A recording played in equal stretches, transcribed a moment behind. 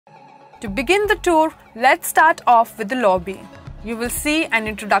To begin the tour, let's start off with the lobby. You will see an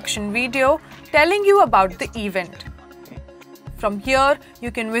introduction video telling you about the event. From here,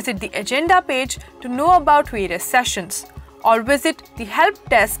 you can visit the agenda page to know about various sessions, or visit the help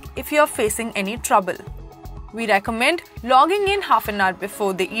desk if you are facing any trouble. We recommend logging in half an hour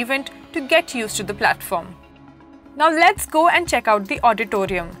before the event to get used to the platform. Now let's go and check out the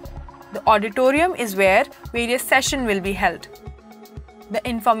auditorium. The auditorium is where various sessions will be held. The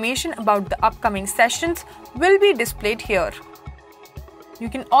information about the upcoming sessions will be displayed here. You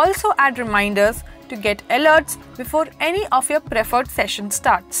can also add reminders to get alerts before any of your preferred session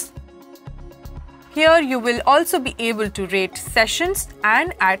starts. Here you will also be able to rate sessions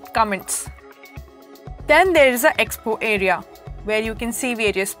and add comments. Then there is an expo area where you can see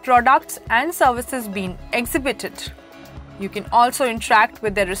various products and services being exhibited. You can also interact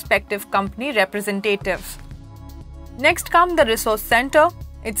with their respective company representatives. Next comes the resource center.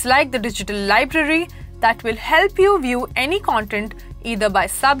 It's like the digital library that will help you view any content either by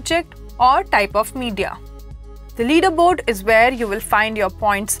subject or type of media. The leaderboard is where you will find your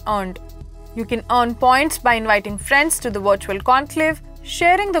points earned. You can earn points by inviting friends to the virtual conclave,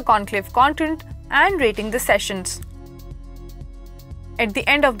 sharing the conclave content, and rating the sessions. At the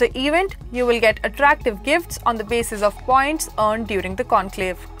end of the event, you will get attractive gifts on the basis of points earned during the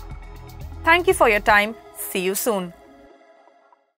conclave. Thank you for your time. See you soon.